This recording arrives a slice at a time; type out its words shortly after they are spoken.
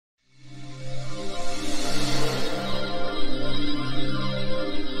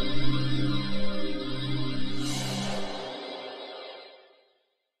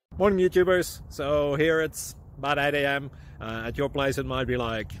Morning YouTubers. So here it's about 8 a.m. At your place it might be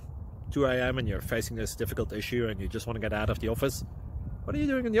like 2 a.m. and you're facing this difficult issue and you just want to get out of the office. What are you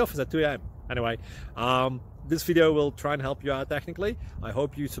doing in the office at 2 a.m.? Anyway, this video will try and help you out technically. I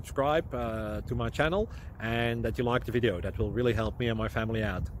hope you subscribe to my channel and that you like the video. That will really help me and my family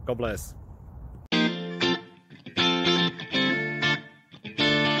out. God bless.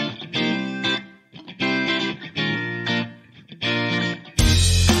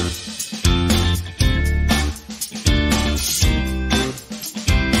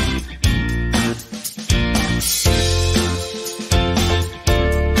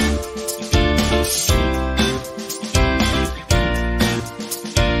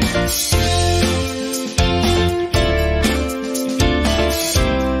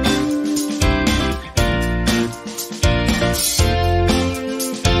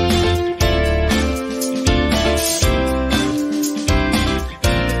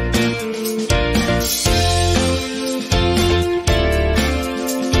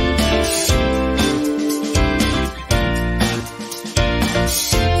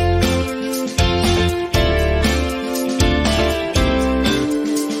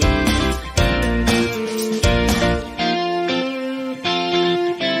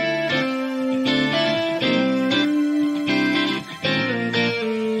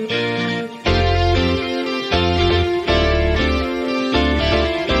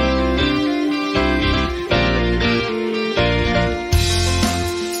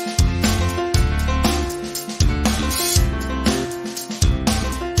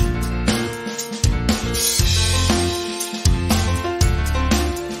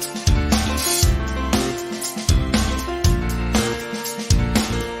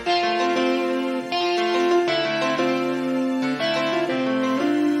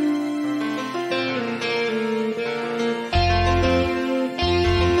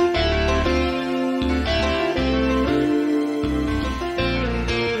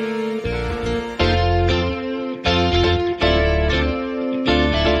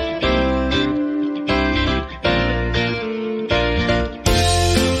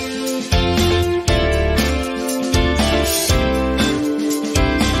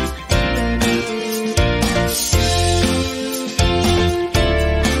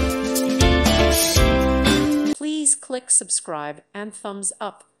 Click subscribe and thumbs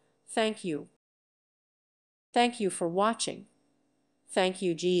up. Thank you. Thank you for watching. Thank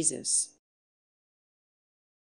you, Jesus.